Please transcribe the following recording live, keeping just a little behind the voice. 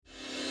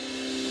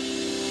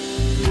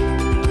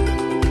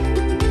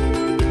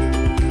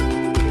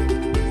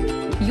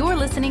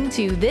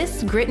to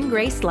This Grit and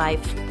Grace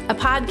Life, a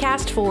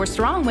podcast for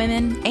strong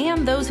women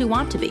and those who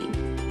want to be.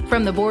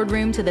 From the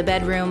boardroom to the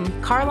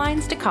bedroom, car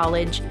lines to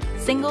college,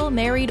 single,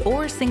 married,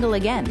 or single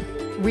again.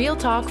 Real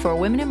talk for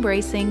women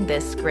embracing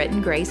this grit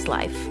and grace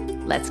life.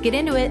 Let's get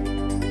into it.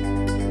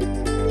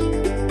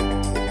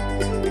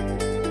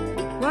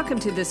 Welcome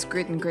to This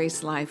Grit and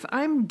Grace Life.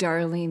 I'm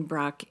Darlene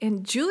Brock.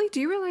 And Julie, do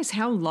you realize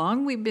how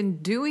long we've been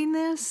doing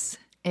this?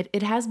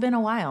 It has been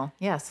a while.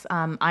 Yes.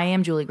 I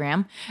am Julie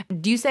Graham.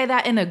 Do you say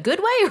that in a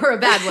good way or a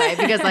bad way?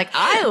 Because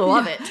I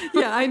love it.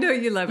 Yeah, I know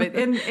you love it.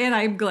 And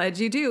I'm glad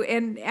you do.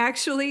 And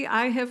actually,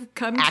 I have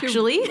come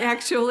Actually,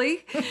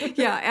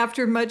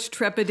 after much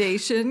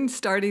trepidation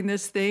starting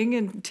this thing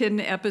and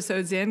 10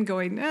 episodes in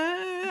going,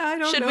 I don't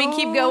know. Should we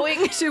keep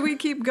going? Should we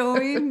keep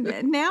going?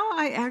 Now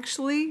I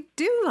actually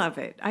do love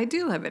it. I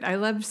do love it. I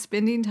love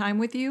spending time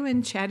with you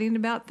and chatting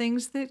about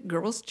things that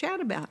girls chat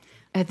about.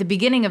 At the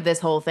beginning of this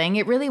whole thing,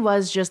 it really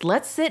was just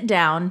let's sit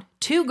down,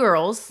 two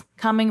girls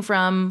coming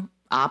from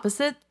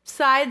opposite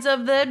sides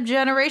of the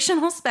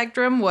generational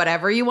spectrum,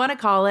 whatever you want to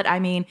call it.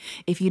 I mean,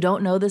 if you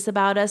don't know this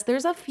about us,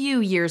 there's a few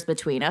years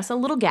between us, a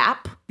little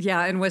gap.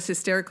 Yeah, and what's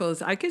hysterical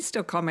is I can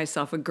still call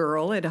myself a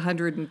girl at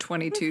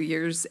 122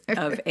 years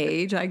of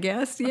age, I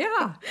guess.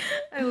 Yeah.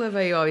 I love how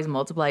you always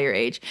multiply your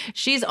age.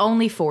 She's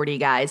only 40,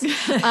 guys. No.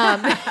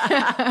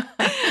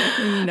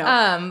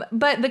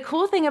 But the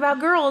cool thing about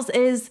girls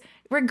is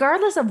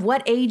regardless of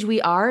what age we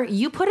are,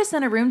 you put us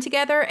in a room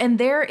together and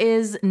there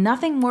is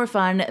nothing more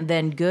fun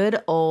than good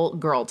old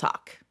girl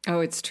talk. Oh,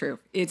 it's true.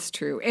 It's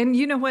true. And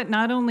you know what?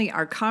 Not only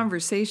our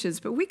conversations,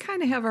 but we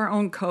kind of have our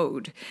own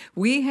code.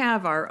 We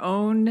have our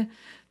own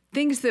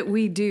things that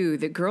we do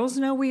that girls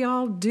know we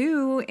all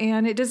do.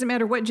 And it doesn't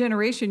matter what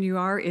generation you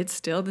are, it's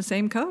still the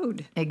same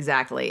code.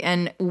 Exactly.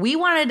 And we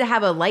wanted to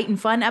have a light and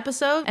fun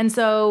episode. And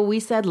so we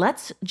said,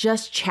 let's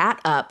just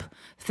chat up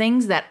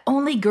things that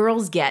only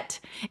girls get.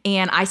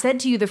 And I said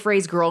to you the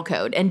phrase girl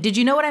code. And did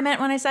you know what I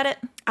meant when I said it?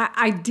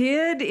 I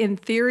did in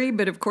theory,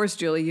 but of course,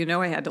 Julie, you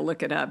know I had to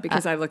look it up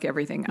because I look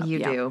everything up. You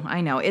do.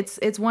 I know.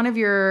 It's one of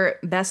your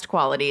best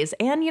qualities.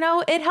 And,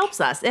 it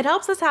helps us. It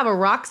helps us have a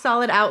rock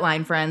solid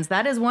outline, friends.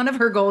 That is one of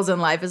her goals in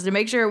life, is to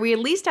make sure we at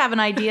least have an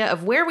idea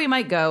of where we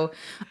might go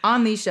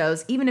on these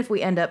shows, even if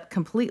we end up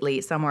completely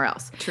somewhere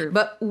else. True.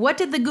 But what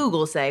did the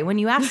Google say when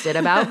you asked it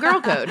about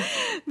girl code?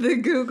 The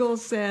Google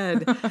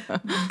said,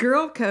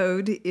 girl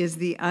code is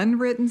the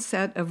unwritten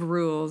set of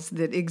rules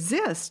that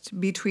exist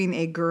between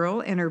a girl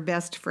and her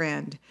best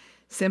friend.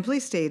 Simply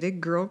stated,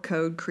 girl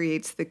code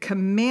creates the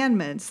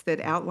commandments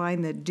that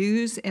outline the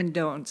do's and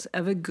don'ts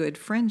of a good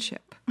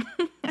friendship.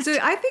 So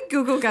I think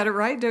Google got it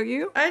right, don't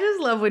you? I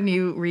just love when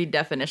you read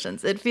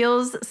definitions. It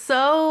feels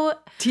so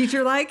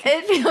teacher-like.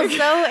 It feels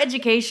so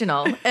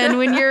educational. And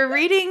when you're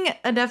reading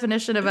a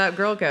definition about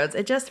girl codes,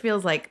 it just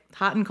feels like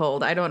hot and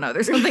cold. I don't know.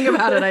 There's something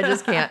about it I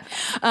just can't.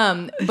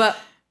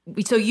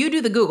 So you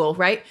do the Google,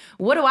 right?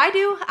 What do?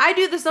 I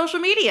do the social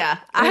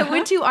media. I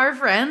went to our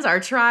friends, our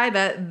tribe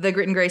at the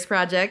Grit and Grace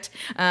Project,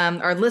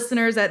 our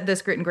listeners at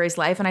This Grit and Grace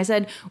Life, and I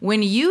said,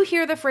 when you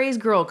hear the phrase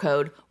girl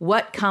code,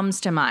 what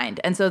comes to mind?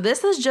 And so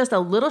this is just a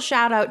little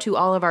shout out to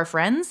all of our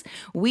friends.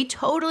 We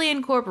totally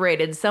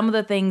incorporated some of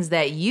the things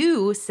that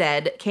you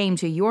said came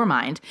to your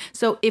mind.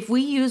 So if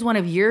we use one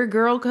of your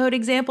girl code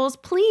examples,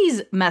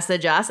 please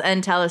message us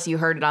and tell us you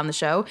heard it on the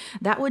show.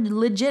 That would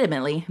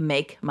legitimately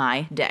make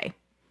my day.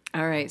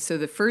 All right, so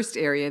the first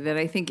area that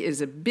I think is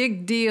a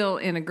big deal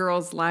in a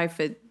girl's life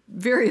at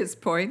various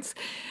points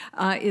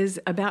is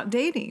about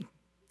dating.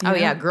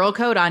 Yeah, girl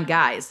code on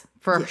guys,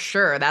 for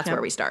sure. That's where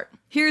we start.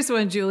 Here's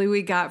one, Julie,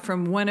 we got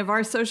from one of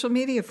our social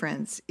media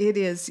friends. It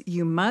is,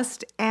 you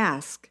must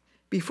ask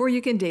before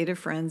you can date a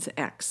friend's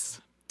ex.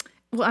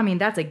 Well, I mean,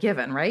 that's a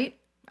given, right?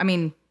 I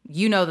mean,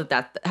 you know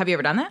that. Have you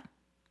ever done that?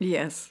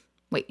 Yes.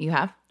 Wait, you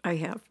have? I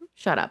have.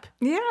 Shut up.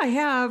 Yeah, I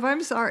have.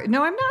 I'm sorry.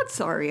 No, I'm not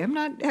sorry. I'm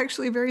not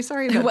actually very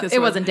sorry about this. It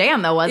wasn't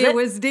Dan, though, was it? It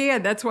was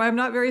Dan. That's why I'm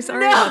not very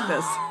sorry about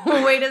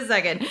this. Wait a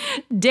second.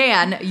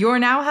 Dan, your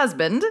now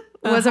husband,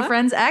 was a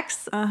friend's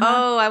ex?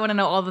 Oh, I want to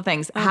know all the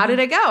things. How did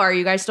it go? Are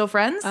you guys still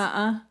friends?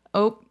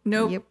 Oh,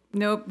 nope. Yep.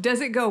 Nope.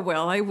 Does it go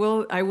well? I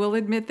will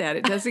admit that.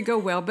 It doesn't go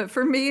well. But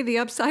for me, the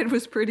upside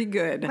was pretty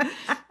good.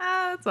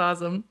 That's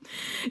awesome.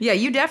 Yeah,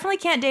 you definitely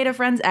can't date a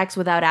friend's ex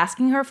without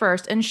asking her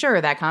first. And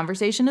sure, that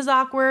conversation is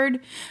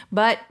awkward,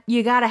 but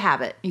you got to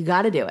have it. You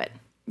got to do it.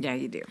 Yeah,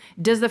 you do.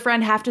 Does the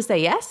friend have to say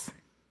yes?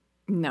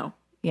 No.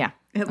 Yeah.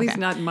 At least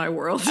not in my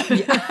world.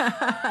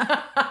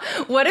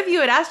 What if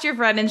you had asked your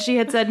friend and she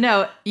had said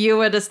no? You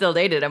would have still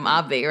dated him,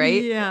 obvi,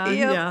 right?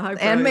 Yeah.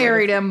 And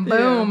married him.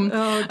 Boom.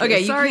 Yeah. Oh,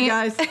 okay. Sorry,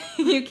 guys.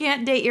 You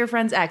can't date your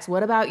friend's ex.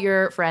 What about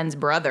your friend's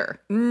brother?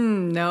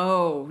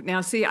 No.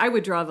 Now, see, I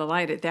would draw the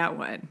line at that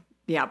one.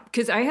 Yeah,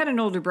 because I had an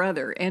older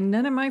brother, and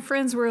none of my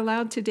friends were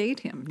allowed to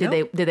date him.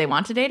 Did they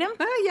want to date him?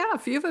 Yeah, a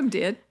few of them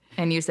did.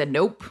 And you said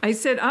nope. I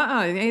said,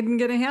 it ain't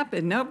going to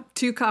happen. Nope,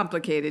 too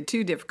complicated,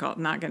 too difficult,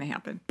 not going to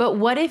happen. But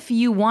what if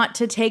you want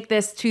to take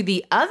this to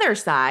the other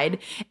side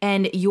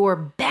and your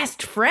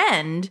best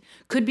friend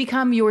could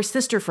become your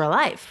sister for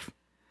life?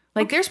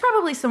 Like, there's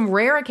probably some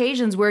rare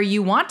occasions where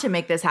you want to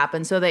make this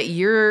happen so that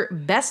your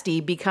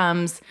bestie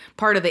becomes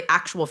part of the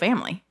actual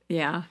family.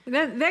 Yeah,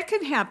 that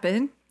could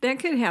happen. That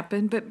could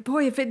happen. But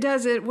boy, if it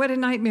doesn't, what a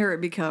nightmare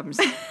it becomes.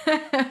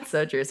 That's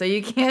so true. So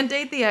you can't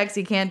date the ex.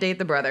 You can't date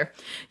the brother.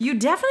 You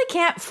definitely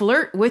can't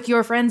flirt with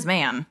your friend's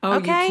man. Oh,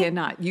 okay? You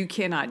cannot. You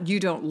cannot. You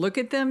don't look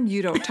at them.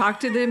 You don't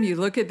talk to them. You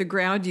look at the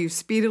ground. You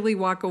speedily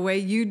walk away.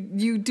 You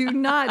do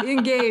not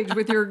engage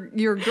with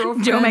your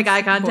girlfriend. Don't make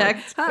eye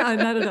contact.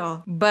 Not at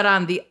all. But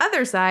on the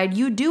other side,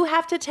 you do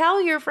have to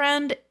tell your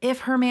friend if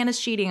her man is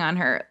cheating on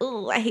her.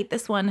 Oh, I hate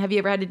this one. Have you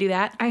ever had to do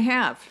that? I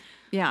have.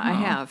 Yeah, I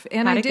have.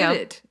 And How'd I it go?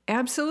 did it.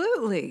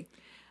 Absolutely.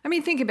 I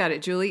mean, think about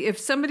it, Julie.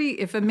 If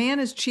a man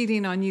is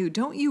cheating on you,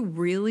 don't you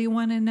really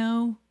want to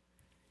know?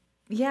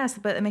 Yes,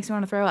 but it makes me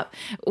want to throw up.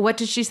 What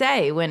did she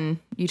say when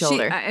you told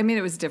her? I mean,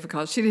 it was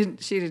difficult. She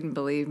didn't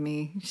believe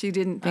me. She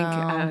didn't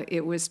think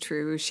it was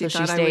true. She So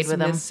thought she I stayed was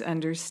with him?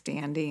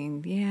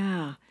 misunderstanding.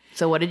 Yeah.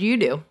 So what did you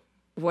do?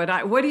 What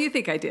do you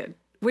think I did?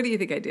 What do you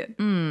think I did?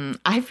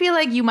 I feel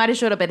like you might have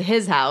showed up at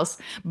his house,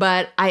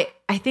 but I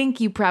think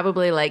you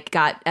probably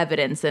got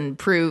evidence and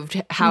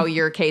proved how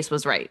your case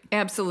was right.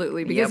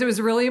 Absolutely, because Yep. it was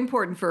really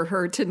important for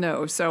her to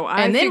know. So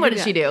I And then what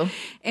figured did she out- do?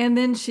 And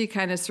then she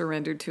kind of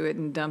surrendered to it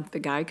and dumped the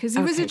guy because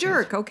he was a Okay,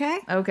 jerk. Okay.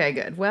 Okay,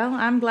 good. Well,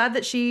 I'm glad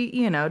that she,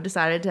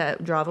 decided to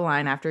draw the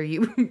line after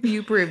you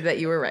you proved that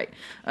you were right.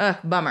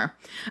 Bummer.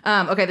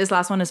 Okay, this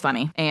last one is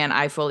funny, and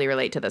I fully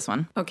relate to this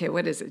one. Okay.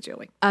 What is it,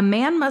 Julie? A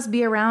man must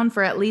be around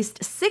for at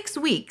least 6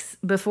 weeks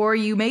before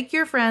you make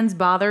your friends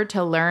bother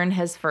to learn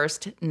his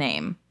first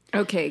name.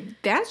 Okay,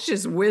 that's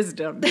just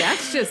wisdom.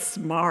 That's just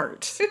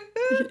smart.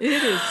 It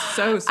is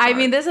so smart. I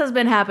mean, this has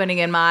been happening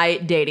in my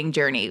dating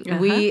journey.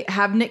 We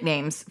have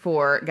nicknames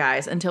for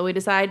guys until we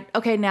decide,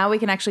 okay, now we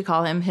can actually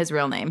call him his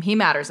real name. He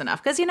matters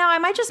enough. Because, I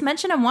might just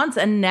mention him once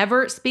and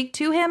never speak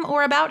to him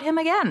or about him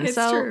again. It's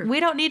so true. we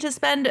don't need to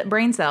spend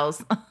brain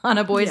cells on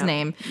a boy's Yeah.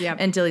 name Yep.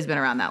 until he's been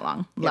around that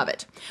long. Love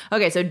it.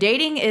 Okay, so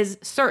dating is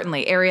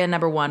certainly area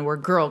number 1 where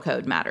girl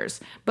code matters.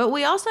 But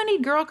we also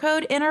need girl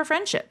code in our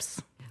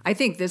friendships. I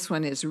think this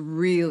one is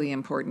really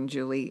important,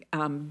 Julie.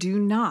 Do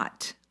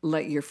not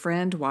let your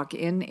friend walk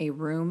in a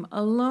room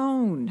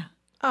alone.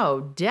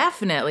 Oh,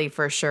 definitely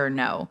for sure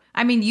no.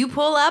 I mean, you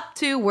pull up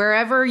to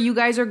wherever you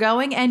guys are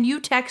going and you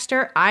text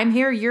her, I'm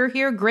here, you're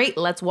here, great,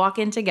 let's walk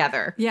in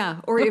together. Yeah,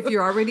 or if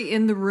you're already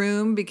in the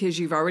room because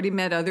you've already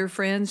met other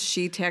friends,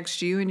 she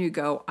texts you and you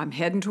go, I'm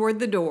heading toward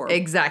the door.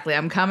 Exactly,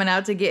 I'm coming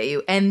out to get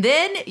you. And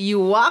then you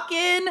walk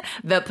in,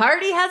 the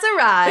party has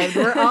arrived,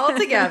 we're all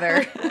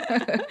together.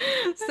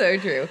 So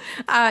true.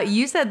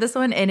 You said this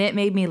one and it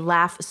made me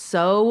laugh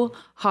so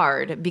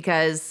hard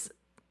because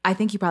I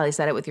think you probably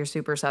said it with your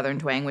super southern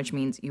twang, which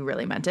means you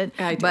really meant it.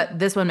 I did. But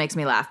this one makes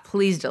me laugh.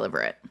 Please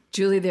deliver it.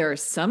 Julie, there are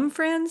some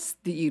friends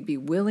that you'd be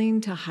willing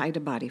to hide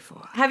a body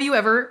for. Have you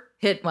ever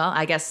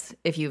I guess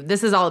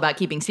this is all about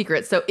keeping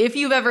secrets. So if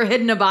you've ever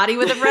hidden a body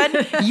with a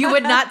friend, you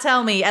would not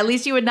tell me. At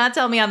least you would not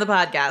tell me on the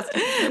podcast.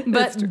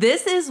 But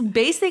this is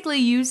basically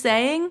you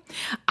saying,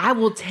 I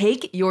will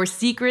take your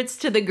secrets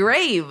to the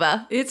grave.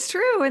 It's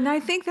true, and I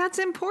think that's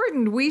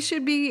important. We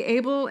should be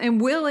able and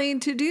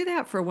willing to do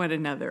that for one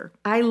another.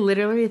 I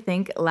literally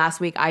think last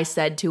week I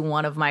said to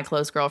one of my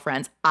close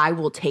girlfriends, I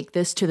will take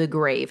this to the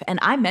grave. And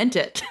I meant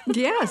it.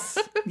 Yes.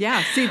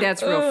 Yeah. See,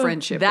 that's real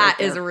friendship. That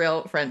right is there. a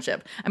real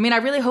friendship. I mean, I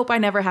really hope I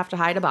never have to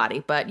hide a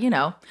body, but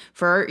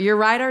for your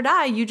ride or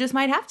die, you just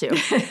might have to.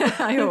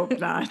 I hope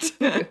not.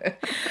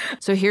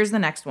 So here's the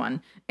next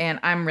one. And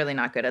I'm really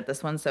not good at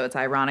this one, so it's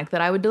ironic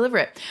that I would deliver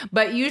it.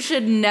 But you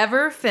should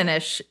never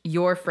finish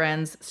your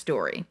friend's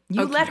story.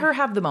 You let her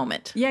have the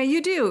moment. Yeah,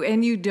 you do.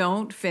 And you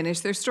don't finish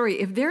their story.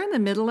 If they're in the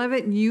middle of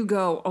it and you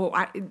go,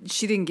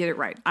 she didn't get it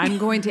right. I'm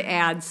going to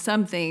add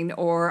something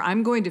or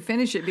I'm going to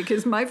finish it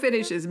because my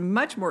finish is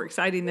much more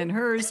exciting than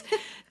hers.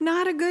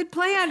 Not a good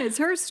plan. It's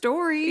her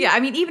story. Yeah, I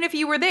mean, even if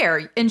you were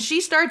there and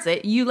she starts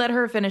it, you let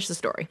her finish the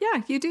story.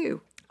 Yeah, you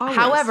do. Always.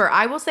 However,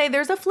 I will say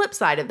there's a flip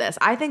side of this.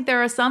 I think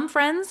there are some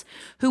friends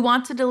who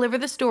want to deliver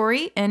the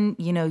story and,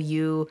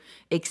 you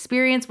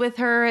experience with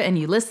her and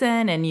you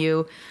listen and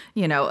you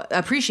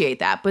appreciate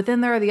that. But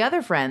then there are the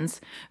other friends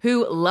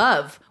who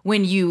love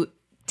when you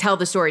tell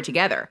the story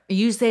together.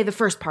 You say the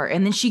first part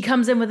and then she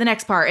comes in with the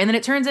next part and then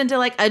it turns into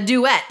like a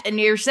duet and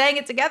you're saying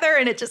it together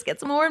and it just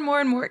gets more and more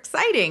and more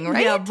exciting,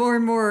 right? Yeah, more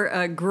and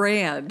more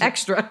grand.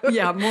 Extra.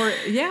 Yeah, more.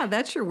 Yeah,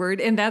 that's your word.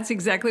 And that's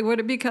exactly what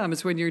it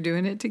becomes when you're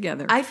doing it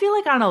together. I feel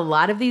like on a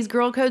lot of these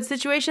girl code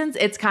situations,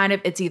 it's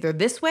either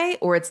this way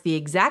or it's the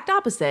exact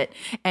opposite.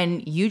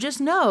 And you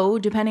just know,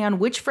 depending on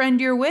which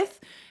friend you're with,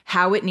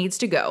 how it needs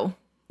to go.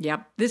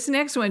 Yep. This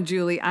next one,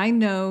 Julie, I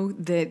know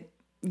that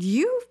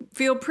you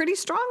feel pretty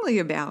strongly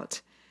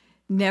about.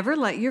 Never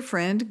let your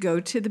friend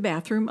go to the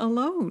bathroom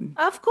alone.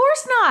 Of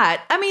course not.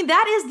 I mean,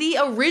 that is the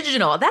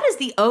original. That is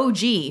the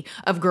OG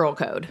of girl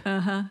code.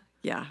 Uh-huh.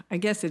 Yeah, I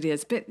guess it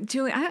is. But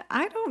Julie,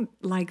 I don't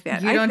like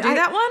that. You don't do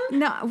that one?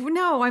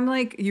 No. I'm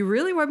like, you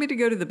really want me to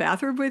go to the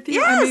bathroom with you?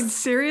 Yes. I mean,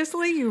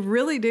 seriously, you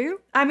really do?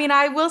 I mean,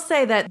 I will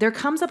say that there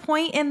comes a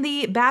point in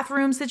the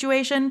bathroom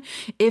situation,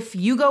 if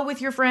you go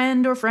with your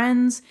friend or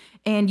friends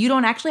and you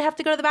don't actually have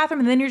to go to the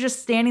bathroom and then you're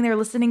just standing there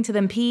listening to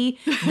them pee,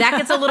 that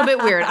gets a little bit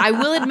weird. I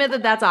will admit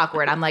that that's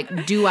awkward. I'm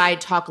like, do I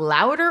talk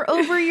louder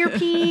over your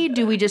pee?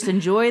 Do we just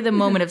enjoy the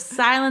moment of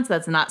silence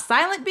that's not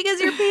silent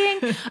because you're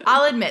peeing?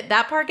 I'll admit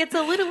that part gets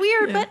a little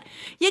weird, but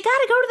you got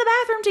to go to the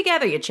bathroom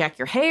together. You check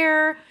your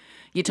hair.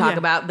 You talk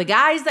about the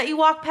guys that you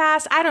walk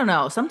past. I don't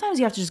know. Sometimes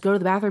you have to just go to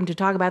the bathroom to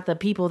talk about the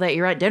people that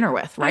you're at dinner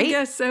with, right? I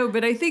guess so,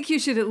 but I think you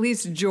should at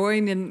least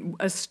join in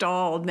a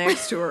stall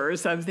next to her or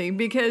something,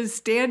 because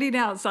standing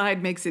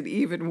outside makes it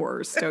even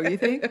worse, don't you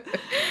think?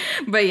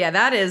 But yeah,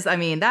 that is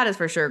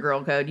for sure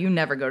girl code. You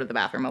never go to the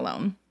bathroom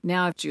alone.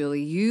 Now,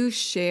 Julie, you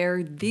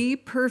share the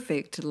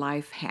perfect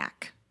life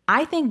hack.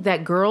 I think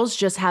that girls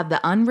just have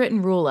the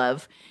unwritten rule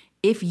of,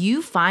 if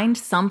you find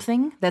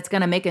something that's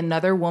going to make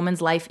another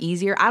woman's life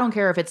easier, I don't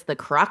care if it's the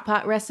crock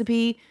pot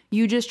recipe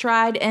you just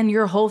tried and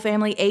your whole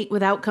family ate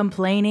without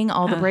complaining,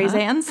 all the praise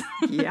hands.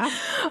 Yeah.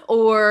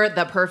 Or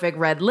the perfect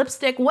red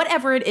lipstick,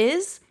 whatever it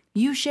is,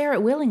 you share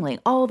it willingly.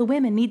 All the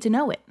women need to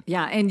know it.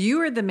 Yeah, and you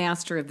are the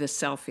master of the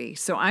selfie.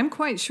 So I'm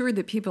quite sure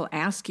that people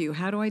ask you,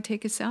 how do I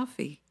take a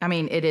selfie? I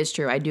mean, it is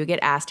true. I do get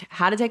asked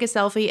how to take a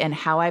selfie and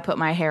how I put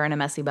my hair in a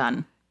messy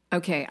bun.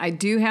 Okay, I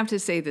do have to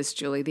say this,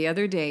 Julie. The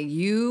other day,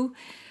 you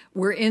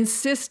were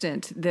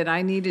insistent that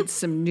I needed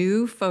some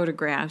new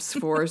photographs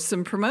for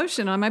some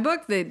promotion on my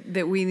book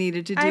that we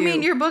needed to do. I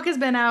mean, your book has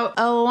been out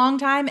a long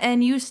time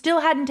and you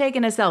still hadn't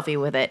taken a selfie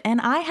with it. And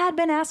I had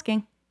been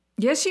asking.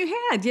 Yes, you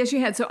had. Yes,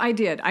 you had. So I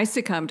did. I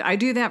succumbed. I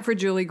do that for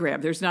Julie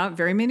Graham. There's not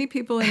very many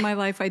people in my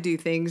life I do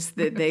things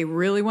that they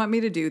really want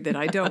me to do that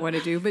I don't want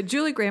to do, but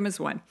Julie Graham is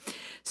one.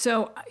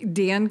 So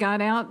Dan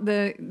got out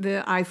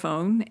the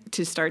iPhone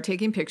to start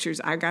taking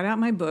pictures. I got out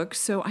my book.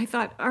 So I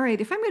thought, all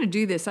right, if I'm going to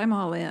do this, I'm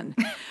all in.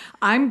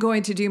 I'm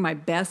going to do my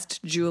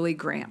best Julie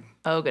Graham.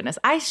 Oh, goodness.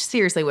 I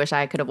seriously wish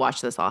I could have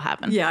watched this all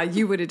happen. Yeah,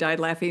 you would have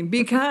died laughing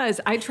because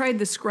I tried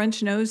the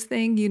scrunch nose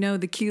thing, you know,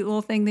 the cute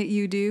little thing that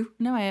you do.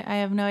 No, I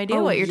have no idea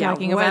what you're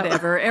talking about.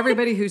 Whatever.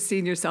 Everybody who's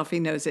seen your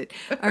selfie knows it.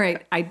 All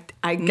right, I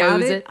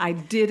got it. I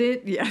did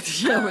it. Yeah,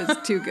 that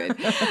was too good.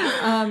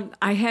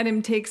 I had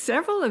him take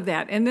several of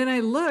that. And then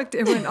I looked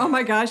and went, oh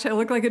my gosh, I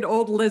look like an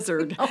old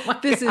lizard.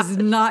 This is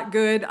not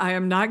good. I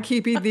am not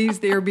keeping these.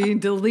 They are being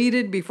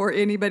deleted before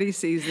anybody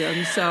sees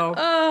them. So,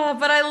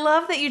 but I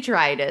love that you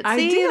tried it. I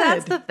See, did.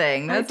 That's the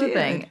thing. That's the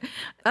thing.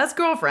 Us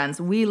girlfriends,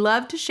 we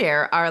love to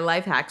share our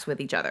life hacks with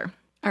each other.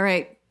 All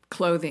right,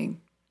 clothing.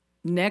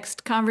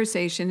 Next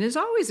conversation is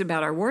always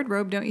about our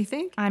wardrobe, don't you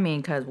think? I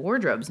mean, because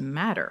wardrobes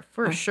matter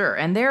for sure.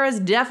 And there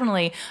is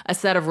definitely a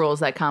set of rules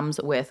that comes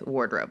with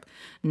wardrobe.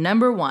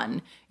 Number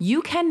 1,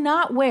 you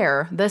cannot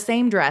wear the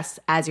same dress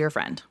as your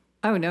friend.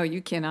 Oh, no,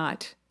 you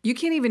cannot. You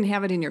can't even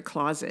have it in your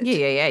closet.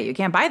 Yeah. You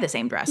can't buy the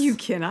same dress. You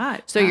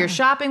cannot. So you're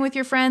shopping with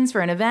your friends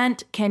for an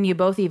event. Can you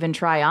both even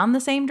try on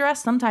the same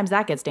dress? Sometimes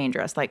that gets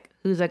dangerous. Like,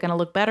 who's that going to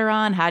look better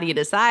on? How do you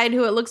decide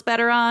who it looks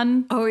better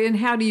on? Oh, and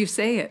how do you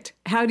say it?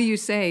 How do you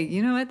say,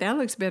 you know what, that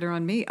looks better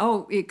on me?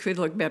 Oh, it could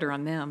look better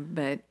on them.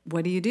 But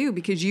what do you do?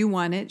 Because you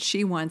want it,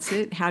 she wants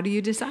it. How do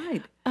you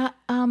decide?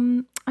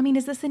 I mean,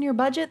 is this in your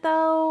budget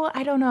though?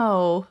 I don't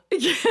know.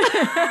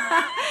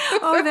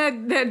 Oh,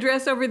 that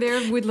dress over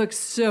there would look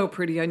so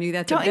pretty on you.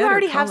 That's don't a better you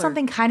already color. have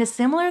something kind of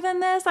similar than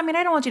this? I mean,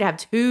 I don't want you to have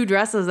 2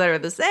 dresses that are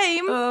the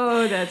same.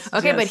 Oh, that's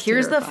okay. But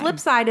here's the terrifying. flip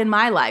side in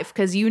my life,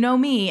 because you know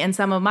me and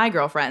some of my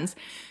girlfriends.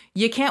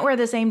 You can't wear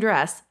the same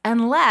dress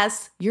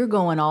unless you're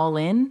going all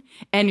in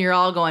and you're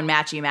all going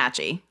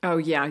matchy-matchy. Oh,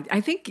 yeah. I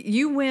think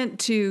you went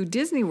to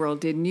Disney World,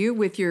 didn't you,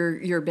 with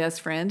your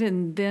best friend,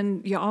 and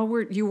then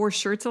you wore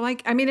shirts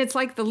alike? I mean, it's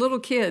like the little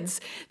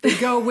kids that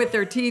go with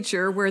their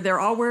teacher where they're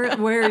all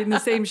wearing the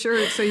same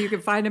shirt so you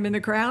can find them in the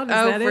crowd. Is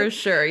that for it?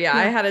 sure. Yeah,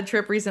 I had a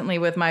trip recently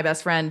with my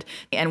best friend,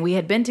 and we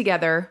had been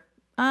together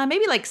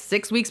maybe like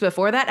 6 weeks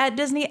before that at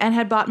Disney and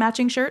had bought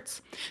matching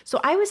shirts. So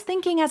I was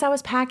thinking as I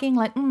was packing,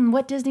 like,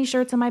 what Disney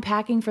shirts am I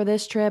packing for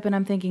this trip? And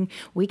I'm thinking,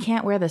 we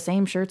can't wear the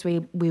same shirts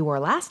we wore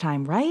last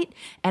time, right?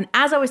 And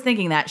as I was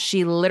thinking that,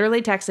 she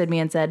literally texted me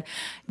and said,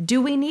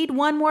 do we need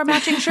one more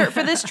matching shirt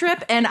for this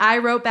trip? And I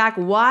wrote back,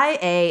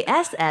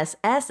 YASSSSS,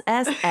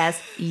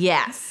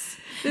 yes.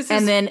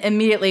 And then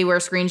immediately we're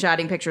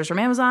screenshotting pictures from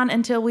Amazon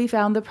until we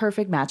found the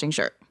perfect matching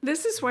shirt.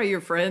 This is why you're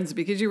friends,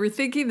 because you were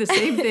thinking the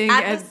same thing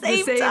at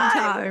the same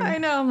time. I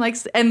know. I'm like,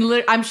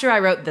 and I'm sure I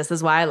wrote, this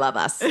is why I love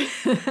us.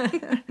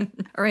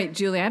 All right,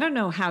 Julie, I don't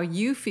know how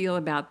you feel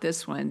about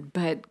this one,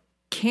 but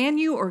can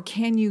you or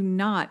can you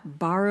not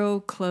borrow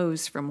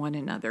clothes from one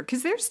another?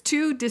 Because there's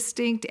 2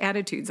 distinct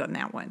attitudes on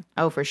that one.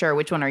 Oh, for sure.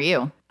 Which one are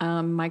you?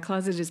 My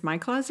closet is my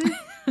closet.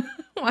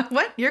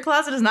 What? Your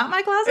closet is not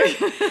my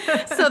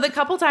closet? So the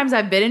couple times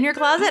I've been in your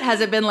closet,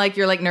 has it been like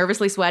you're like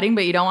nervously sweating,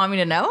 but you don't want me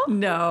to know?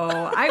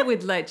 No, I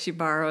would let you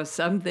borrow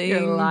something.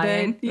 You're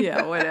lying. But,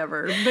 yeah,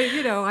 whatever.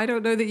 But, I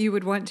don't know that you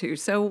would want to.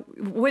 So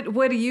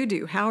what do you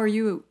do? How are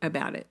you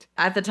about it?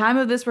 At the time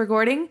of this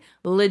recording,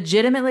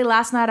 legitimately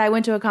last night I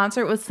went to a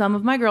concert with some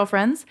of my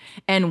girlfriends,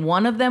 and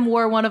one of them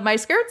wore one of my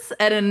skirts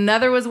and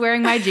another was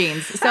wearing my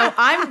jeans. So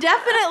I'm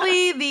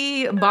definitely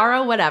the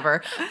borrow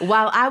whatever,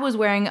 while I was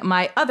wearing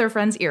my other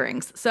friend's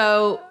earrings.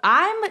 So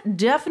I'm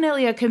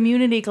definitely a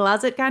community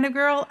closet kind of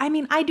girl. I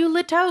mean, I do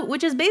Le Tote,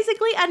 which is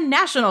basically a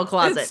national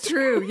closet. It's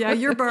true. Yeah,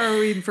 you're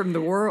borrowing from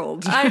the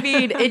world. I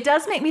mean, it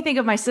does make me think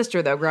of my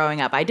sister, though,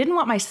 growing up. I didn't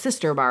want my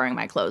sister borrowing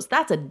my clothes.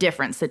 That's a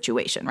different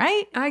situation,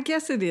 right? I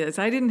guess it is.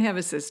 I didn't have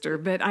a sister,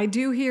 but I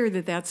do hear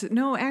that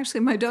no, actually,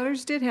 my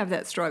daughters did have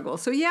that struggle.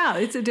 So yeah,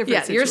 it's a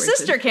different situation. Your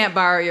sister can't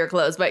borrow your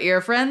clothes, but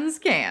your friends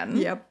can.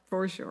 Yep,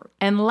 for sure.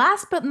 And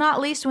last but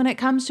not least, when it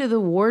comes to the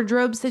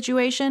wardrobe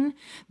situation,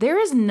 there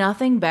is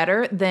nothing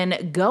better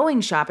than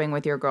going shopping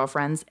with your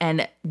girlfriends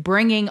and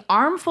bringing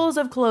armfuls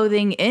of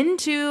clothing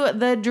into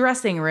the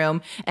dressing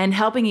room and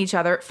helping each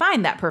other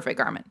find that perfect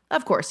garment.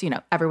 Of course,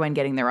 everyone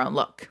getting their own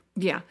look.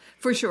 Yeah,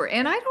 for sure.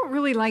 And I don't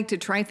really like to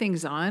try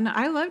things on.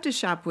 I love to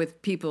shop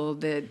with people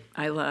that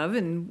I love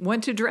and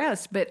want to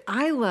dress, but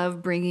I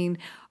love bringing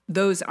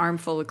those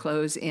armful of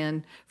clothes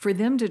in for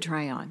them to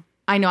try on.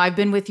 I know I've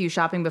been with you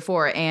shopping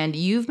before, and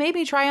you've made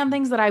me try on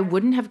things that I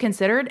wouldn't have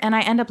considered, and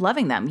I end up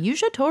loving them. You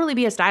should totally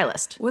be a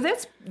stylist. Well,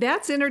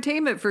 that's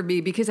entertainment for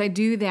me because I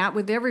do that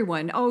with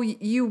everyone. Oh,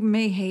 you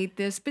may hate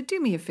this, but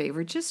do me a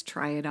favor, just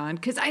try it on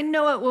because I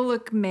know it will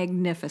look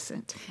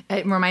magnificent.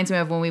 It reminds me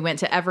of when we went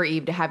to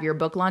Evereve to have your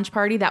book launch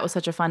party. That was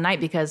such a fun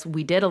night because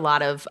we did a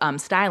lot of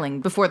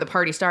styling before the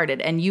party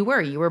started, and you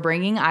were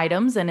bringing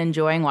items and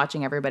enjoying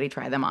watching everybody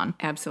try them on.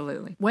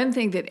 Absolutely. One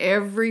thing that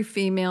every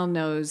female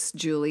knows,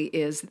 Julie,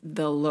 is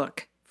the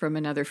look from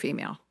another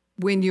female.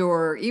 When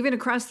you're even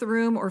across the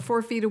room or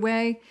 4 feet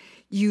away,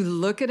 you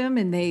look at them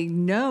and they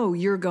know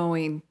you're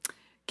going,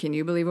 can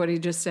you believe what he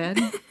just said?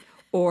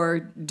 Or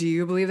do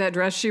you believe that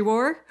dress she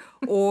wore?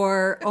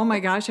 Or, oh my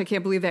gosh, I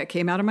can't believe that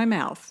came out of my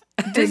mouth.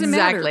 It doesn't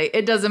exactly. matter.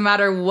 It doesn't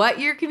matter what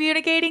you're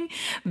communicating.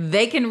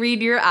 They can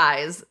read your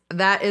eyes.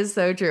 That is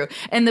so true.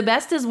 And the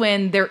best is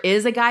when there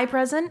is a guy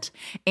present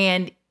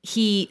and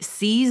he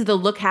sees the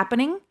look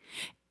happening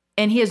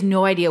and he has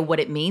no idea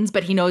what it means,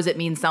 but he knows it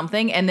means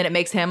something. And then it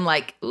makes him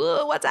like,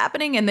 what's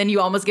happening? And then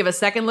you almost give a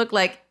second look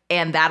like,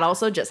 and that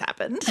also just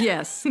happened.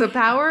 Yes. The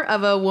power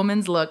of a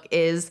woman's look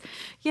is,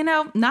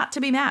 not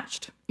to be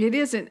matched. It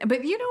isn't.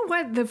 But you know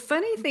what? The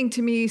funny thing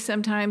to me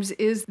sometimes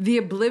is the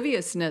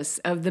obliviousness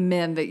of the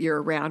men that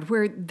you're around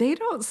where they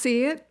don't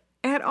see it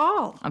at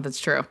all. Oh,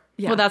 that's true.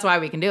 Yeah. Well, that's why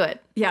we can do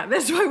it. Yeah,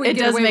 that's why we It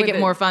get does away make with it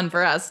more fun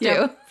for us, too.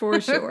 Yeah,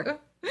 for sure.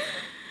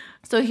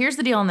 So here's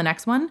the deal on the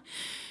next one.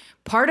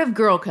 Part of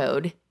girl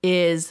code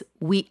is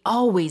we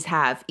always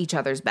have each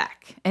other's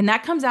back. And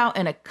that comes out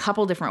in a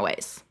couple different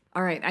ways.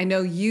 All right. I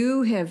know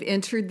you have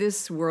entered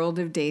this world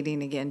of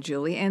dating again,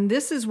 Julie, and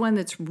this is one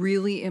that's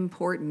really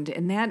important.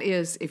 And that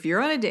is if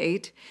you're on a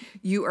date,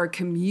 you are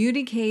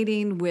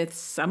communicating with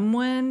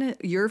someone,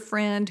 your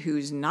friend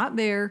who's not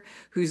there,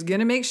 who's going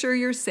to make sure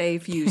you're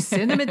safe. You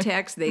send them a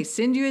text. They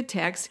send you a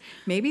text.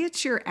 Maybe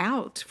it's you're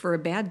out for a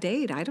bad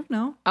date. I don't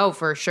know. Oh,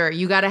 for sure.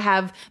 You got to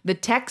have the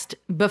text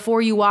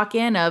before you walk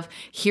in of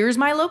here's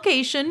my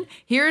location.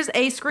 Here's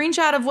a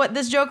screenshot of what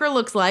this joker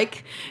looks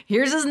like.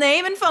 Here's his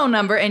name and phone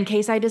number in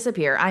case I disappear.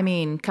 I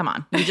mean, come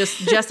on. You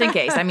just in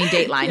case. I mean,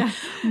 Dateline.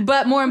 Yeah.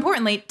 But more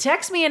importantly,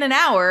 text me in an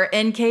hour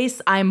in case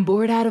I'm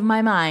bored out of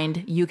my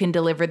mind. You can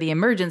deliver the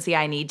emergency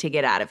I need to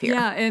get out of here.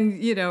 Yeah,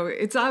 and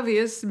it's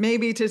obvious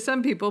maybe to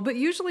some people, but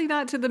usually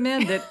not to the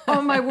men that,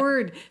 oh my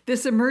word,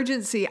 this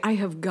emergency, I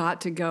have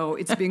got to go.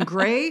 It's been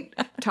great.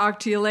 Talk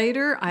to you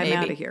later. I'm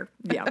out of here.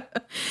 Yeah.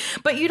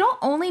 But you don't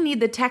only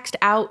need the text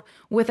out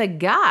with a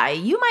guy.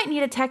 You might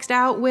need a text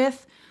out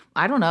with,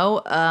 I don't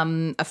know,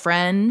 a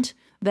friend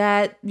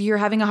that you're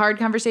having a hard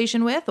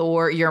conversation with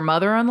or your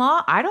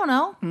mother-in-law. I don't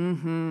know.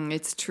 Mm-hmm.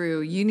 It's true.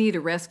 You need a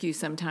rescue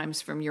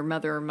sometimes from your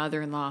mother or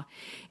mother-in-law.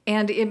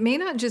 And it may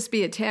not just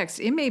be a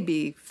text. It may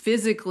be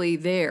physically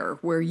there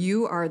where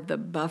you are the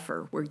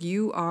buffer, where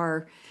you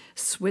are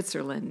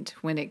Switzerland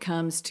when it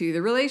comes to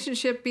the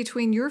relationship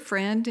between your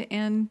friend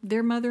and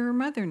their mother or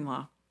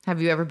mother-in-law.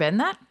 Have you ever been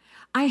that?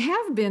 I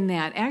have been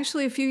that.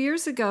 Actually, a few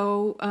years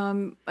ago,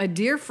 a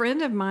dear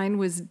friend of mine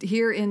was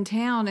here in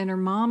town and her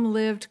mom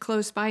lived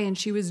close by and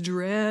she was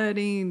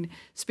dreading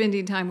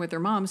spending time with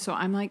her mom. So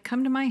I'm like,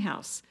 come to my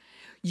house.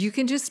 You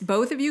can just,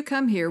 both of you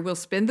come here. We'll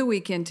spend the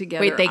weekend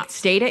together. Wait, they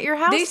stayed at your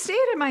house? They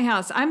stayed at my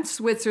house. I'm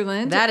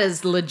Switzerland. That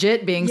is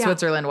legit being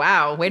Switzerland.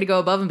 Wow. Way to go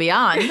above and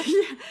beyond.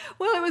 Yeah.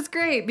 Well, it was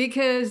great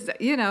because,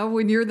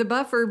 when you're the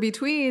buffer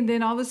between,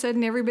 then all of a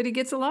sudden everybody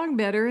gets along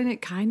better and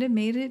it kind of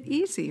made it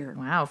easier.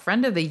 Wow.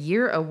 Friend of the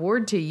Year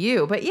award to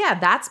you. But yeah,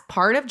 that's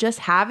part of just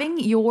having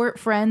your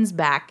friends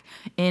back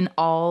in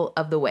all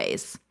of the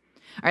ways.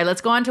 All right,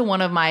 let's go on to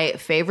one of my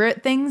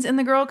favorite things in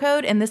the Girl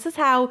Code, and this is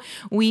how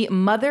we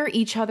mother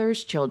each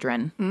other's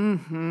children.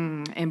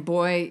 And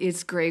boy,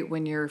 it's great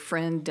when your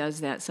friend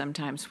does that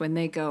sometimes. When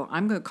they go,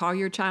 I'm going to call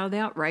your child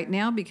out right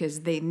now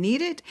because they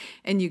need it.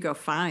 And you go,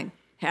 fine,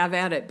 have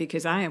at it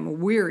because I am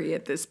weary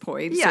at this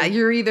point. Yeah,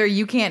 you're either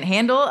you can't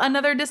handle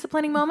another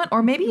disciplining moment,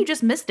 or maybe you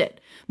just missed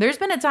it. There's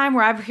been a time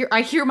where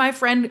I hear my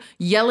friend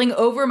yelling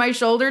over my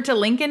shoulder to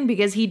Lincoln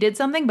because he did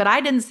something, but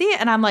I didn't see it.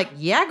 And I'm like,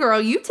 yeah,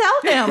 girl, you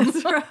tell him.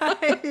 That's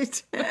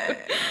right.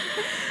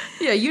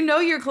 Yeah, you know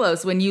you're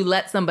close when you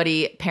let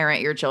somebody parent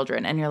your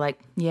children and you're like,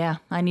 yeah,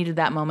 I needed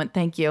that moment.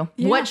 Thank you.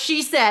 Yeah. What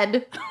she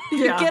said.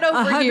 Yeah, Get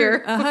over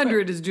here.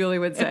 100, as Julie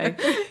would say.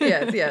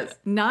 Yes.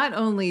 Not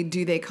only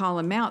do they call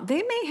him out,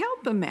 they may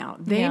help him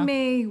out. They Yeah.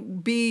 may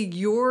be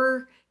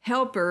your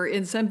helper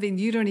in something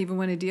you don't even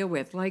want to deal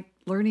with, like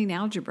learning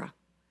algebra.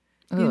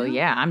 Oh,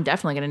 yeah, I'm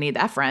definitely going to need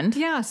that friend.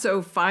 Yeah,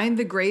 so find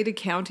the great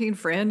accounting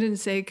friend and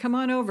say, come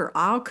on over.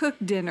 I'll cook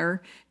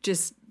dinner.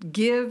 Just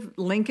give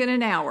Lincoln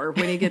an hour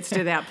when he gets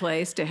to that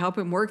place to help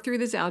him work through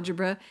this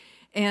algebra.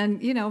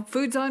 And,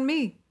 food's on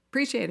me.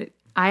 Appreciate it.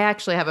 I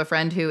actually have a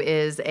friend who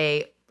is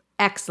a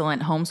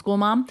excellent homeschool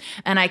mom,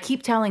 and I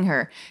keep telling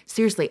her,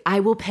 seriously,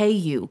 I will pay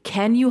you.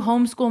 Can you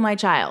homeschool my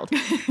child?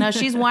 Now,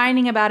 she's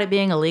whining about it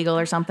being illegal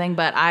or something,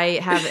 but I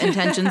have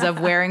intentions of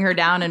wearing her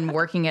down and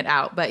working it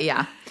out. But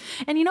yeah.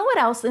 And you know what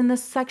else in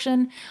this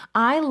section?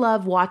 I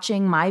love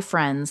watching my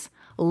friends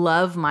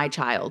love my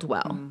child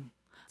well.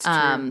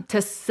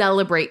 To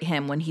celebrate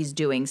him when he's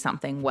doing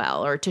something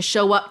well, or to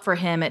show up for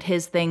him at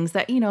his things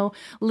that,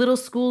 little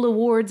school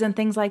awards and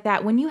things like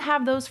that. When you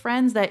have those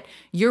friends that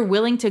you're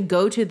willing to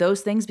go to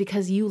those things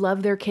because you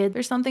love their kid,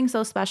 there's something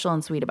so special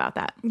and sweet about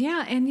that.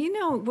 Yeah, and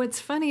what's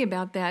funny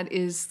about that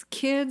is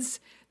kids,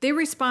 they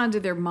respond to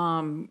their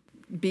mom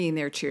being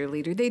their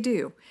cheerleader. They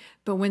do.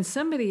 But when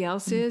somebody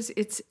else is,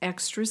 it's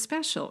extra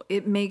special.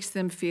 It makes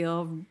them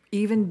feel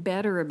even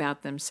better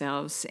about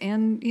themselves.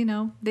 And,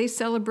 they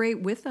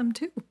celebrate with them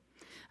too.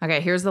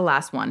 Okay, here's the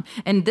last one.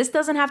 And this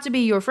doesn't have to be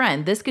your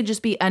friend. This could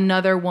just be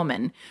another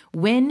woman.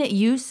 When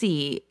you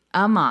see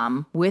a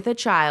mom with a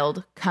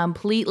child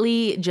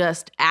completely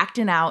just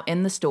acting out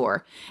in the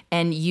store,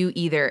 and you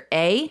either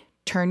A,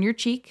 turn your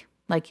cheek,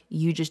 like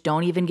you just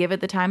don't even give it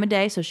the time of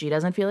day so she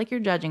doesn't feel like you're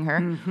judging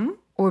her,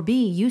 or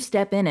B, you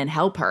step in and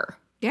help her.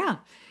 Yeah.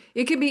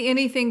 It could be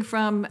anything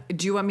from,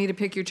 do you want me to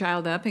pick your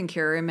child up and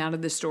carry him out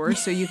of the store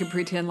so you can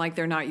pretend like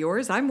they're not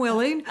yours? I'm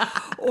willing.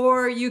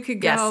 Or you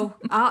could go,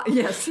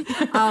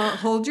 I'll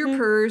hold your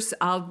purse.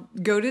 I'll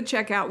go to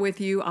checkout with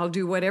you. I'll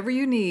do whatever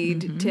you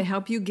need to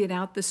help you get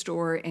out the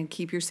store and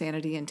keep your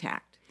sanity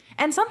intact.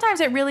 And sometimes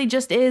it really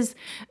just is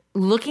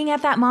looking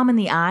at that mom in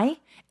the eye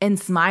and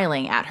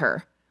smiling at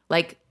her.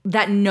 Like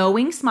that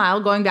knowing smile,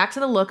 going back to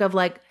the look of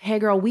like, hey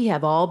girl, we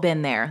have all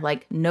been there.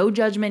 Like no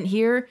judgment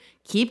here.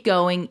 Keep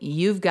going.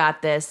 You've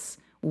got this.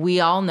 We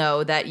all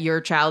know that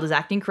your child is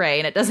acting cray,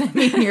 and it doesn't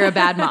mean you're a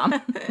bad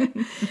mom.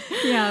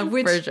 Yeah,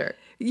 which, for sure.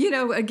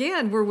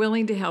 Again, we're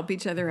willing to help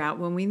each other out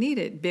when we need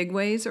it, big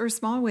ways or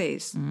small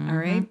ways. All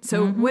right.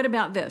 So what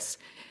about this?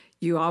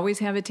 You always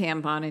have a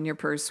tampon in your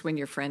purse when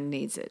your friend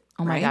needs it.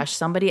 Oh my gosh.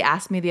 Somebody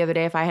asked me the other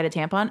day if I had a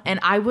tampon, and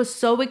I was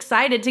so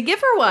excited to give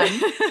her one.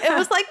 It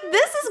was like,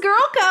 this is girl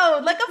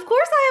code. Like, of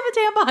course I have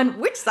a tampon.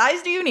 Which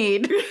size do you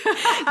need?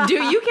 Do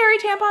you carry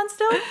tampons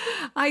still?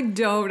 I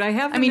don't. I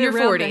have them you're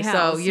around 40, the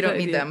house, so you don't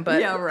need them.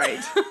 But yeah,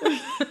 right.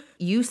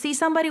 You see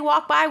somebody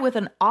walk by with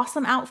an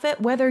awesome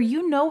outfit, whether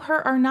you know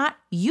her or not,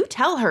 you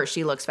tell her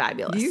she looks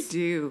fabulous. You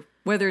do.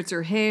 Whether it's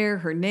her hair,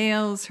 her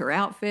nails, her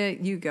outfit,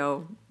 you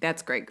go,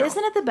 that's great, girl.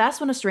 Isn't it the best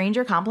when a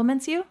stranger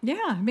compliments you?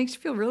 Yeah, it makes you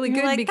feel really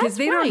good like, because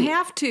they don't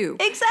have to.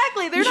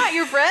 Exactly. They're not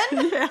your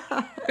friend.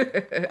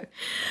 Yeah.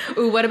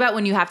 Ooh, what about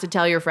when you have to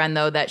tell your friend,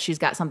 though, that she's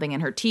got something in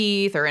her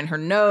teeth or in her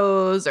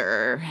nose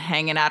or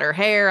hanging out her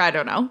hair? I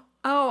don't know.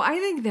 Oh, I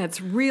think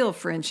that's real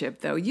friendship,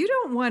 though. You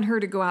don't want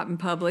her to go out in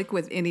public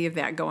with any of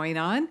that going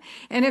on.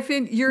 And if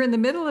you're in the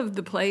middle of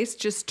the place,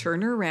 just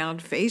turn her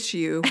around, face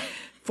you,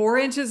 4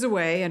 inches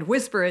away, and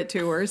whisper it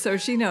to her so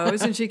she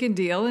knows and she can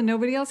deal and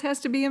nobody else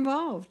has to be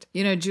involved.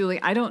 Julie,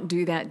 I don't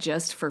do that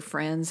just for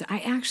friends.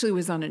 I actually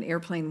was on an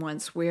airplane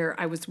once where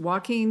I was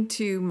walking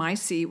to my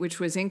seat, which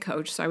was in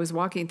coach. So I was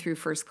walking through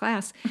first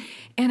class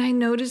and I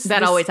noticed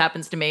that always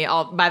happens to me.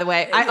 By the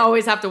way, I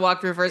always have to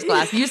walk through first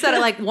class. You said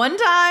it like one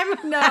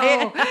time.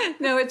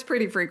 No, it's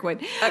pretty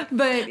frequent.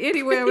 But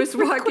anyway, I was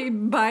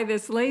walking by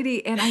this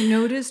lady and I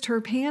noticed her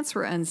pants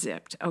were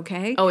unzipped.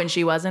 Okay. Oh, and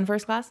she was in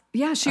first class?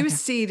 Yeah, she was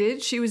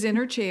seated. She was in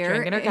her chair.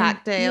 Drinking her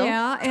cocktail.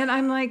 Yeah, and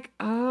I'm like,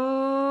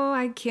 oh,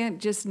 I can't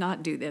just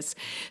not do this.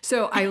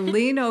 So I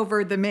lean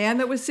over the man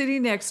that was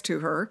sitting next to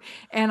her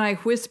and I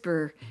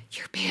whisper,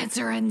 your pants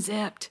are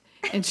unzipped.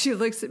 And she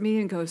looks at me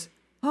and goes,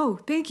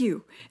 oh, thank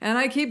you. And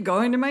I keep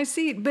going to my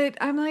seat. But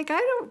I'm like, I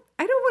don't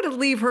want to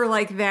leave her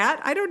like that.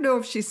 I don't know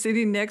if she's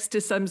sitting next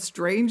to some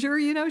stranger.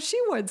 She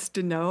wants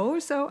to know.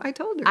 So I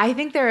told her. I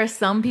think there are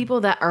some people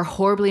that are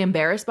horribly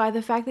embarrassed by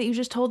the fact that you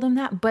just told them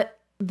that, but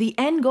the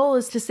end goal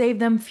is to save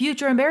them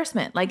future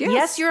embarrassment. Like,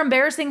 yes, you're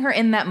embarrassing her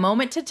in that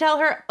moment to tell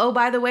her, oh,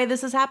 by the way,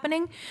 this is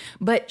happening.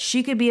 But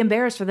she could be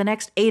embarrassed for the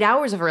next 8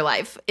 hours of her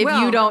life if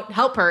you don't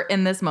help her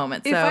in this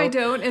moment. If I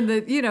don't, and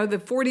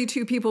the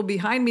 42 people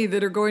behind me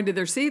that are going to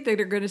their seat, that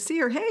are going to see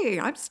her, hey,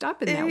 I'm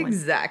stopping that one.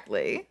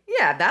 Exactly.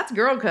 Yeah, that's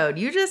girl code.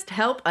 You just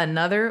help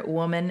another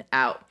woman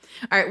out.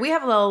 All right, we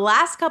have the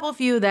last couple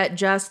few that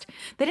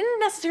they didn't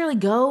necessarily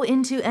go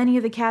into any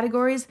of the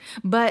categories,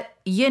 but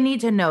you need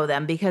to know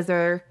them because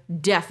they're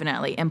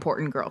definitely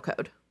important girl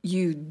code.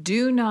 You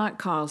do not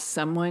call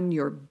someone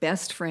your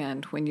best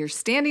friend when you're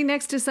standing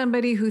next to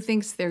somebody who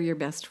thinks they're your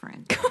best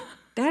friend.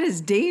 That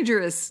is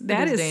dangerous.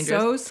 That is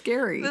dangerous. So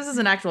scary. This is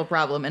an actual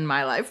problem in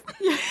my life.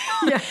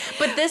 Yeah.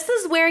 But this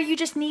is where you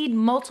just need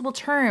multiple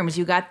terms.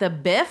 You got the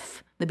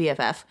BIF, the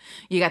BFF.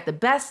 You got the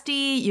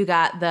bestie. You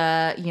got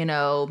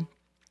the,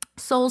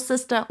 soul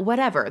sister,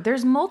 whatever.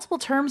 There's multiple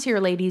terms here,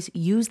 ladies.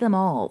 Use them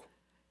all.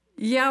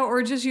 Yeah,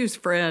 or just use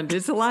friend.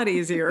 It's a lot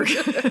easier.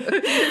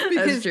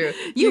 That's true.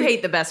 You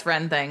hate the best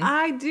friend thing.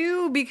 I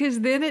do,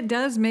 because then it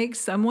does make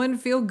someone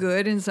feel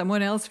good and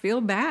someone else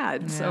feel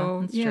bad.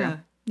 Yeah, that's true.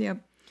 Yep.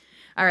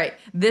 All right.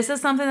 This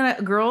is something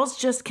that girls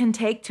just can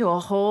take to a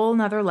whole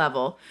nother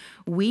level.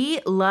 We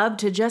love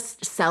to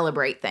just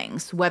celebrate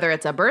things, whether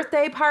it's a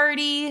birthday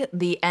party,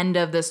 the end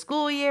of the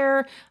school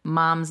year,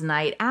 mom's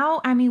night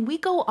out. I mean, we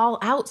go all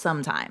out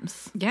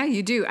sometimes. Yeah,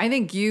 you do. I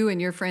think you and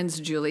your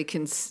friends, Julie,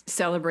 can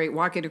celebrate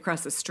walking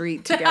across the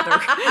street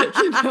together.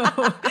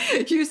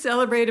 You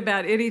celebrate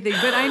about anything.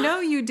 But I know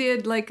you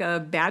did like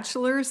a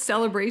bachelor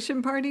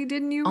celebration party,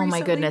 didn't you? Oh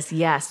my goodness,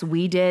 yes.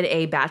 We did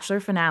a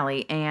bachelor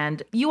finale,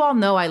 and you all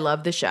know I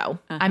love the show.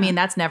 I mean,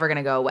 that's never going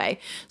to go away.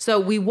 So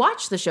we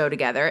watched the show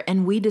together,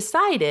 and we decided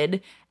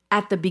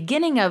at the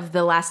beginning of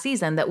the last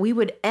season that we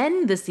would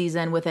end the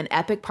season with an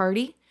epic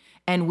party,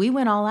 and we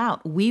went all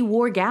out. We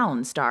wore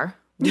gowns, Star.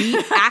 We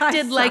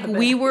acted like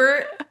we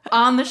were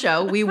on the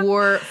show. We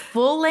wore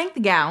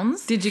full-length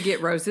gowns. Did you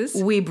get roses?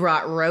 We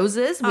brought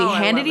roses. We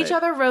handed each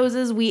other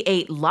roses. We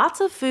ate lots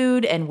of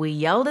food, and we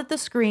yelled at the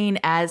screen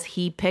as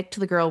he picked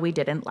the girl we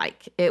didn't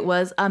like. It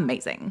was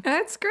amazing.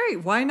 That's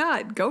great. Why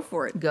not? Go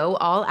for it. Go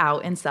all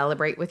out and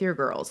celebrate with your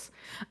girls.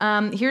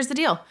 Here's the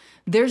deal.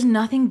 There's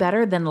nothing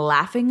better than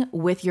laughing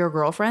with your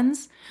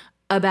girlfriends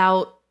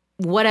about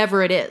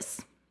whatever it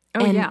is.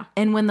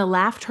 And when the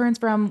laugh turns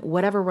from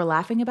whatever we're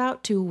laughing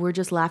about to we're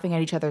just laughing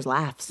at each other's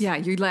laughs. Yeah,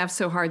 you laugh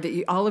so hard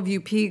that all of you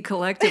pee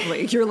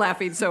collectively. You're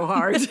laughing so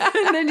hard.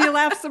 And then you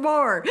laugh some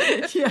more.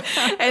 Yeah.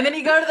 And then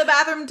you go to the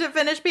bathroom to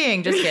finish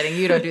peeing. Just kidding.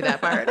 You don't do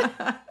that part.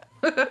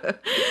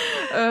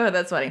 Oh,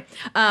 that's funny.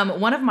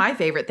 One of my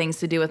favorite things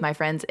to do with my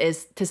friends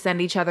is to send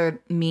each other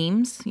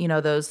memes,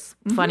 those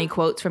funny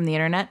quotes from the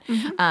internet,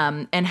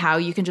 and how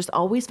you can just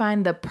always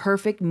find the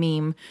perfect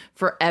meme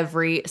for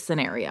every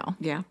scenario.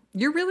 Yeah,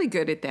 you're really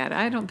good at that.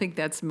 I don't think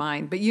that's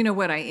mine. But you know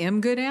what I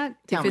am good at?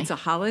 Tell me. It's a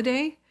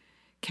holiday,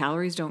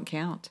 calories don't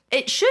count.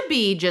 It should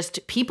be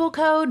just people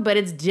code, but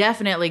it's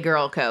definitely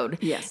girl code.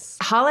 Yes.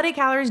 Holiday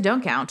calories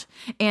don't count.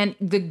 And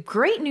the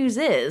great news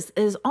is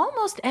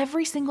almost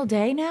every single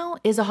day now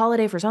is a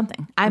holiday for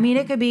something. I mean,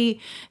 it could be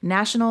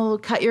National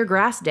Cut Your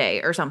Grass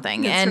Day or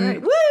something. That's and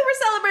right. Woo, we're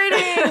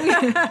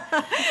celebrating.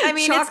 I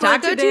mean, Chocolate it's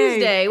Taco today.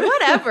 Tuesday,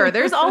 whatever.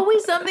 There's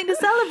always something to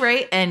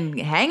celebrate and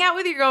hang out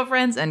with your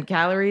girlfriends, and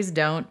calories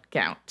don't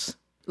count.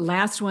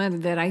 Last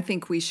one that I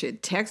think we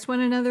should text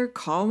one another,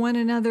 call one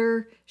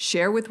another,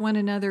 share with one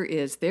another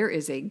is there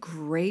is a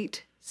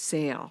great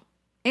sale.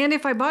 And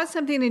if I bought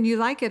something and you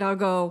like it, I'll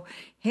go,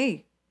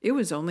 hey, it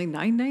was only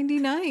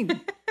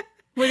 $9.99.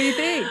 What do you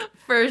think?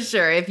 For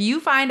sure. If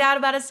you find out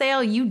about a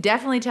sale, you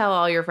definitely tell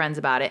all your friends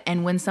about it.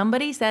 And when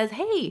somebody says,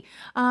 hey,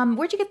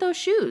 where'd you get those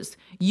shoes?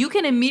 You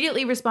can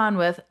immediately respond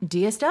with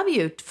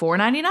DSW,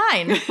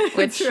 $4.99,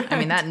 which, right. I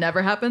mean, that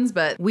never happens.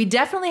 But we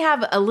definitely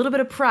have a little bit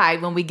of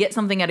pride when we get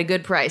something at a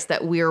good price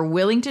that we are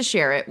willing to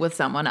share it with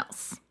someone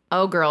else.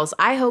 Oh, girls,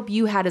 I hope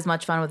you had as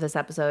much fun with this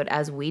episode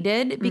as we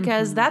did,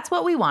 because that's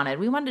what we wanted.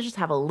 We wanted to just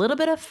have a little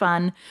bit of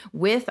fun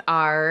with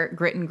our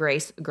Grit and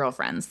Grace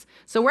girlfriends.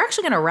 So we're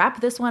actually going to wrap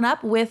this one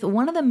up with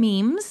one of the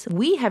memes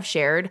we have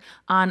shared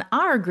on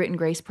our Grit and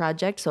Grace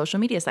Project social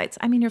media sites.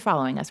 I mean, you're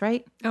following us,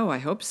 right? Oh, I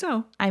hope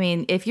so. I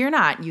mean, if you're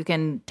not, you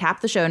can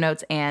tap the show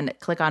notes and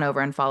click on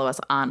over and follow us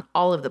on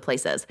all of the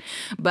places.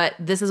 But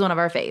this is one of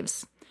our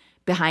faves.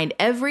 Behind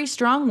every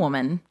strong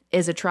woman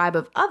is a tribe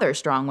of other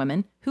strong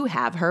women who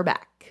have her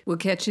back. We'll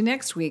catch you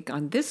next week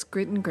on This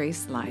Grit and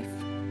Grace Life.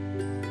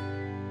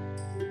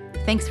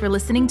 Thanks for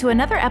listening to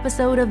another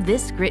episode of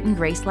This Grit and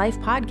Grace Life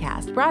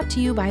podcast, brought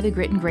to you by the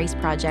Grit and Grace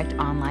Project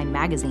online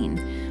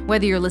magazine.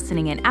 Whether you're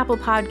listening in Apple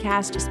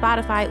Podcast,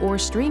 Spotify, or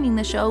streaming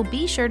the show,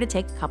 be sure to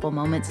take a couple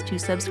moments to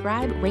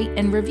subscribe, rate,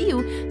 and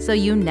review so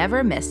you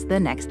never miss the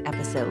next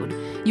episode.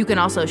 You can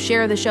also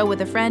share the show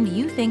with a friend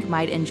you think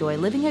might enjoy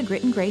living a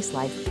Grit and Grace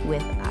life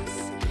with us.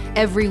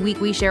 Every week,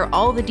 we share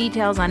all the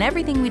details on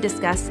everything we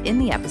discuss in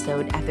the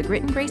episode at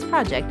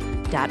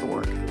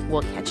thegritandgraceproject.org.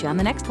 We'll catch you on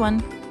the next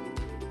one.